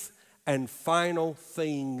fifth and final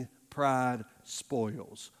thing pride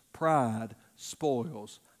spoils. Pride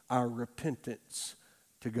spoils our repentance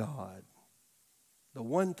to God. The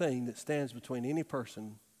one thing that stands between any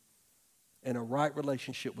person and a right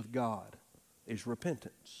relationship with God is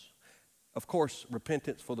repentance. Of course,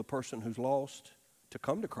 repentance for the person who's lost to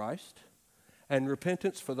come to Christ, and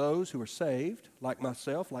repentance for those who are saved, like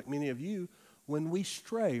myself, like many of you, when we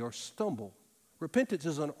stray or stumble. Repentance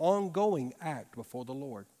is an ongoing act before the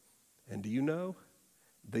Lord. And do you know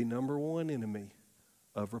the number one enemy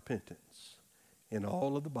of repentance in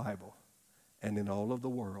all of the Bible and in all of the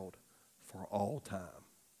world for all time?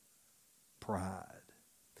 Pride.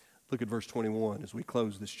 Look at verse 21 as we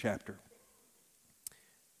close this chapter.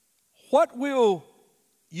 What will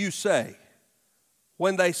you say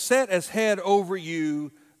when they set as head over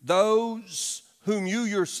you those whom you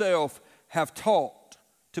yourself have taught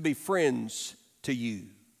to be friends to you?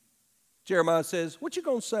 Jeremiah says, what you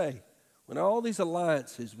going to say when all these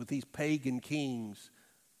alliances with these pagan kings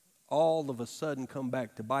all of a sudden come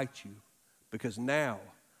back to bite you? Because now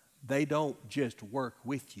they don't just work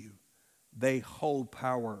with you, they hold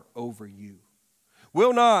power over you.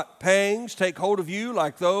 Will not pangs take hold of you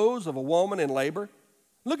like those of a woman in labor?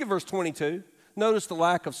 Look at verse 22. Notice the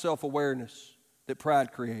lack of self-awareness that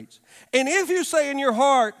pride creates. And if you say in your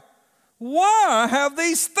heart, why have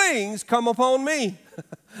these things come upon me?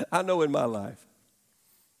 I know in my life,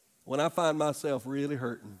 when I find myself really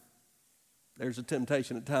hurting, there's a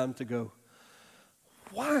temptation at times to go,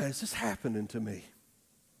 why is this happening to me?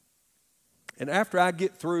 And after I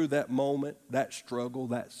get through that moment, that struggle,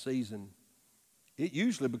 that season, it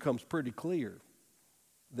usually becomes pretty clear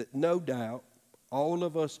that no doubt all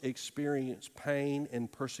of us experience pain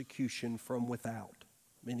and persecution from without,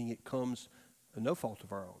 meaning it comes of no fault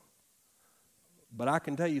of our own. But I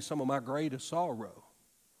can tell you some of my greatest sorrow,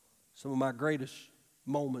 some of my greatest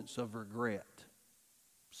moments of regret,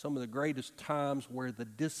 some of the greatest times where the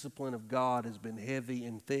discipline of God has been heavy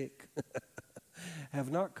and thick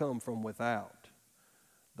have not come from without.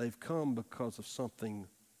 They've come because of something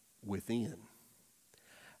within.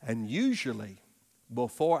 And usually,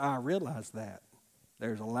 before I realize that,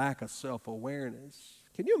 there's a lack of self-awareness.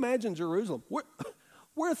 Can you imagine Jerusalem?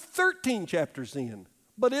 We're 13 chapters in,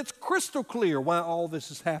 but it's crystal clear why all this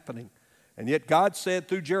is happening. And yet God said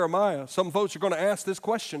through Jeremiah, some folks are going to ask this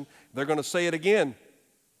question. They're going to say it again.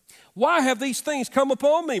 Why have these things come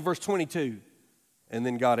upon me? Verse 22. And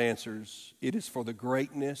then God answers, it is for the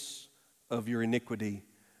greatness of your iniquity,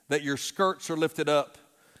 that your skirts are lifted up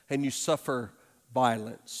and you suffer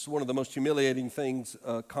violence. One of the most humiliating things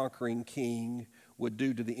a conquering king would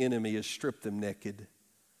do to the enemy is strip them naked.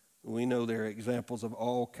 We know there are examples of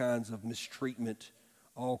all kinds of mistreatment,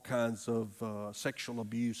 all kinds of sexual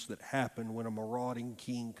abuse that happen when a marauding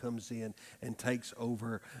king comes in and takes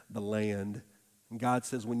over the land. And God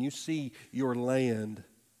says, when you see your land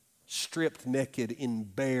stripped naked in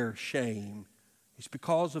bare shame, it's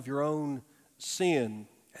because of your own sin.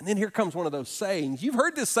 And then here comes one of those sayings. You've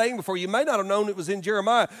heard this saying before. You may not have known it was in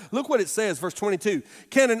Jeremiah. Look what it says, verse 22.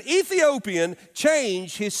 Can an Ethiopian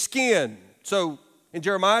change his skin? So in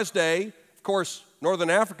Jeremiah's day, of course, Northern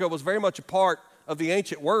Africa was very much a part of the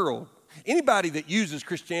ancient world. Anybody that uses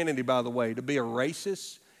Christianity, by the way, to be a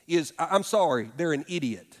racist is, I'm sorry, they're an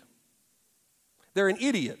idiot. They're an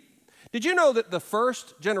idiot. Did you know that the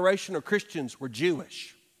first generation of Christians were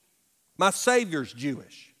Jewish? My Savior's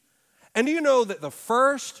Jewish. And do you know that the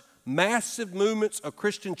first massive movements of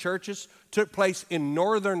Christian churches took place in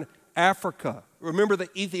northern Africa. Remember the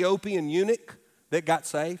Ethiopian eunuch that got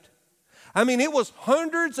saved? I mean, it was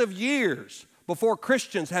hundreds of years before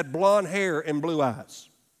Christians had blonde hair and blue eyes.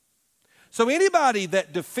 So anybody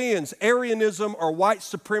that defends Arianism or white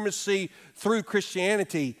supremacy through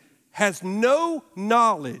Christianity has no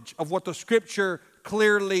knowledge of what the Scripture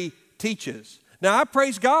clearly teaches. Now, I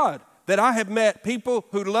praise God that I have met people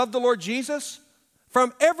who love the Lord Jesus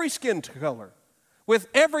from every skin color, with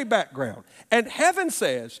every background. And heaven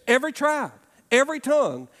says every tribe, every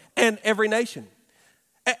tongue, and every nation.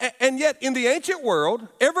 And yet, in the ancient world,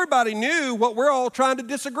 everybody knew what we're all trying to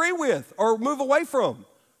disagree with or move away from.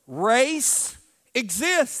 Race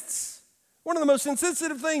exists. One of the most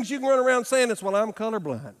insensitive things you can run around saying is, well, I'm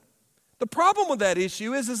colorblind. The problem with that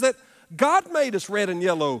issue is that God made us red and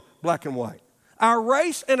yellow, black and white. Our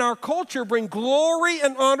race and our culture bring glory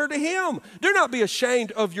and honor to Him. Do not be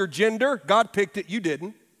ashamed of your gender. God picked it, you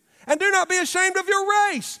didn't. And do not be ashamed of your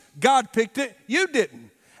race. God picked it, you didn't.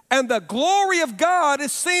 And the glory of God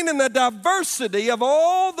is seen in the diversity of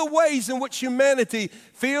all the ways in which humanity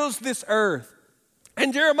fills this earth.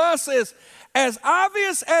 And Jeremiah says, as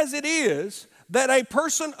obvious as it is that a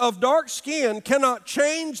person of dark skin cannot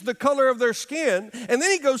change the color of their skin, and then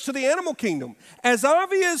he goes to the animal kingdom. As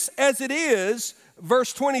obvious as it is,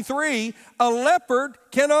 verse 23, a leopard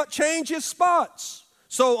cannot change his spots.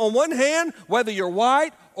 So on one hand, whether you're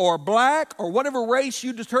white or black or whatever race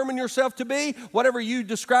you determine yourself to be, whatever you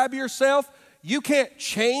describe yourself, you can't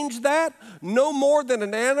change that no more than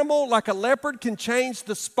an animal like a leopard can change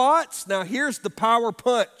the spots. Now here's the power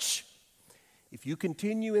punch. If you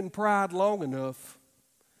continue in pride long enough,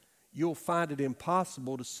 you'll find it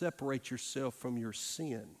impossible to separate yourself from your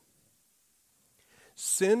sin.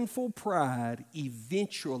 Sinful pride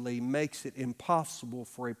eventually makes it impossible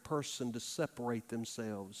for a person to separate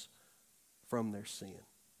themselves from their sin.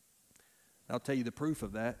 I'll tell you the proof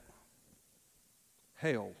of that.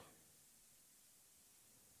 Hell.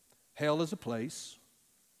 Hell is a place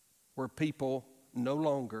where people no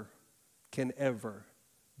longer can ever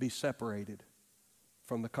be separated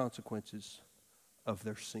from the consequences of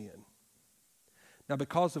their sin. Now,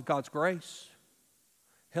 because of God's grace,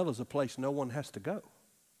 hell is a place no one has to go.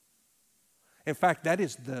 In fact, that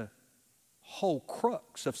is the whole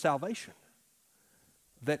crux of salvation.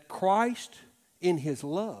 That Christ, in His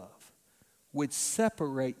love, would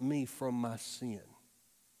separate me from my sin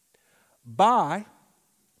by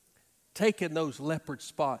taking those leopard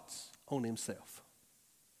spots on Himself,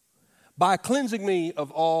 by cleansing me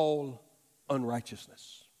of all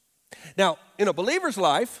unrighteousness. Now, in a believer's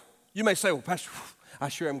life, you may say, well, Pastor, I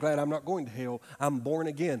sure am glad I'm not going to hell. I'm born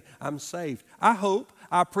again. I'm saved. I hope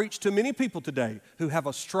I preach to many people today who have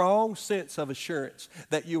a strong sense of assurance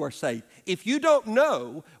that you are saved. If you don't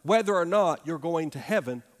know whether or not you're going to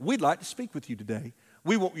heaven, we'd like to speak with you today.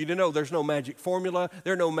 We want you to know there's no magic formula,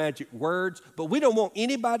 there are no magic words, but we don't want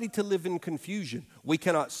anybody to live in confusion. We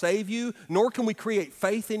cannot save you, nor can we create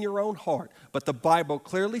faith in your own heart. But the Bible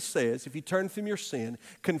clearly says, if you turn from your sin,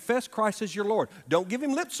 confess Christ as your Lord. Don't give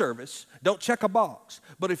Him lip service, don't check a box.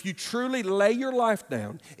 But if you truly lay your life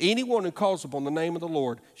down, anyone who calls upon the name of the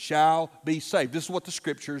Lord shall be saved. This is what the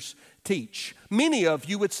Scriptures teach. Many of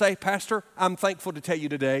you would say, Pastor, I'm thankful to tell you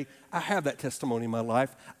today, I have that testimony in my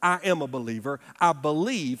life. I am a believer. I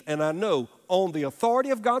believe and I know on the authority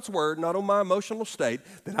of God's Word, not on my emotional state,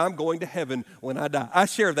 that I'm going to heaven when I die. I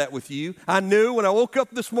share that with you. I knew when I woke up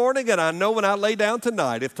this morning and I know when I lay down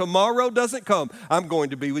tonight, if tomorrow doesn't come, I'm going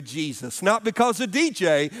to be with Jesus. Not because of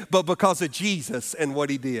DJ, but because of Jesus and what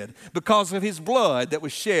He did. Because of His blood that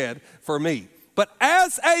was shed for me. But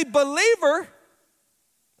as a believer,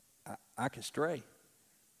 I can stray.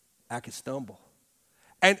 I can stumble.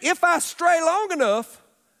 And if I stray long enough,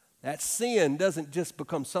 that sin doesn't just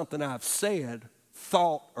become something I've said,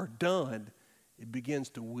 thought, or done. It begins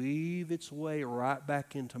to weave its way right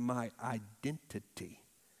back into my identity.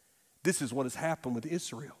 This is what has happened with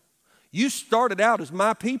Israel. You started out as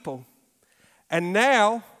my people, and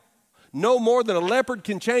now, no more than a leopard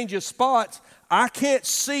can change his spots, I can't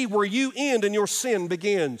see where you end and your sin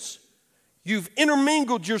begins. You've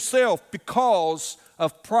intermingled yourself because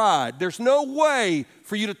of pride. There's no way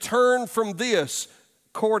for you to turn from this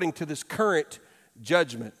according to this current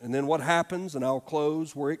judgment. And then what happens, and I'll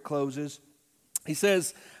close where it closes. He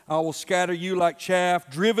says, I will scatter you like chaff,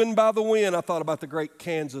 driven by the wind. I thought about the great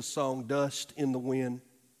Kansas song, Dust in the Wind.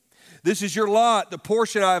 This is your lot, the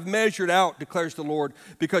portion I have measured out, declares the Lord,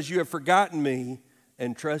 because you have forgotten me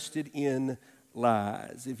and trusted in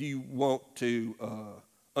lies. If you want to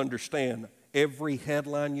understand every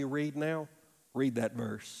headline you read now, read that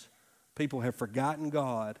verse. People have forgotten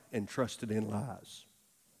God and trusted in lies.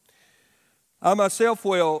 I myself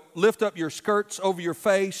will lift up your skirts over your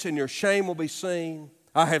face, and your shame will be seen.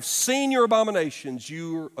 I have seen your abominations,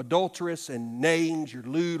 your adulterous and names, your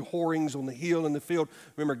lewd whorings on the hill and the field.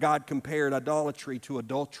 Remember, God compared idolatry to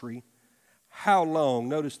adultery. How long,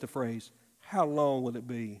 notice the phrase, how long will it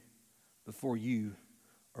be before you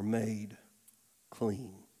are made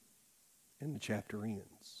clean? And the chapter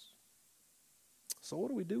ends. So what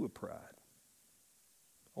do we do with pride?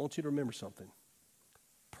 I want you to remember something.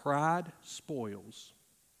 Pride spoils,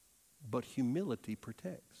 but humility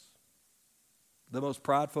protects. The most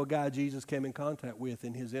prideful guy Jesus came in contact with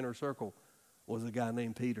in his inner circle was a guy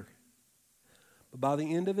named Peter. But by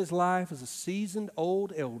the end of his life as a seasoned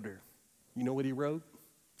old elder, you know what he wrote?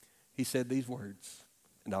 He said these words,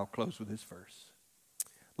 and I'll close with this verse.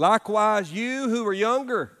 Likewise, you who are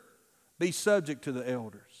younger, be subject to the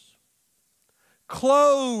elders.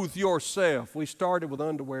 Clothe yourself. We started with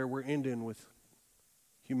underwear, we're ending with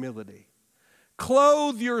humility.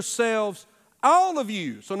 Clothe yourselves, all of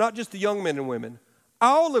you, so not just the young men and women,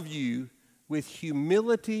 all of you with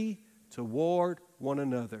humility toward one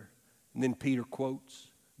another. And then Peter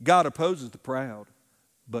quotes, God opposes the proud,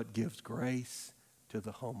 but gives grace to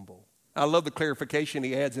the humble. I love the clarification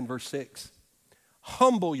he adds in verse 6.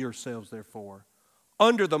 Humble yourselves, therefore,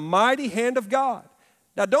 under the mighty hand of God.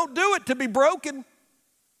 Now, don't do it to be broken.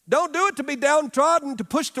 Don't do it to be downtrodden, to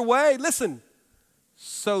pushed away. Listen,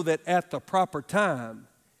 so that at the proper time,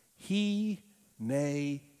 he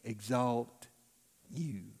may exalt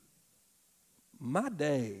you. My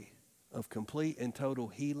day of complete and total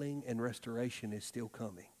healing and restoration is still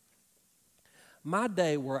coming. My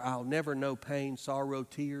day where I'll never know pain, sorrow,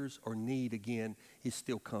 tears, or need again is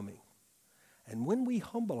still coming. And when we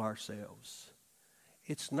humble ourselves,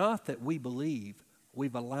 it's not that we believe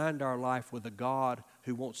we've aligned our life with a God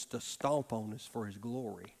who wants to stomp on us for his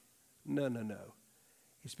glory. No.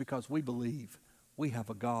 It's because we believe we have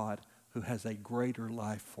a God who has a greater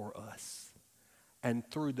life for us. And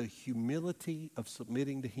through the humility of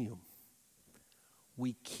submitting to him,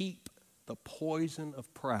 we keep the poison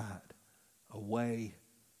of pride away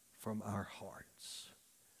from our hearts.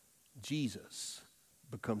 Jesus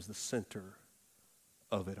becomes the center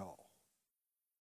of it all.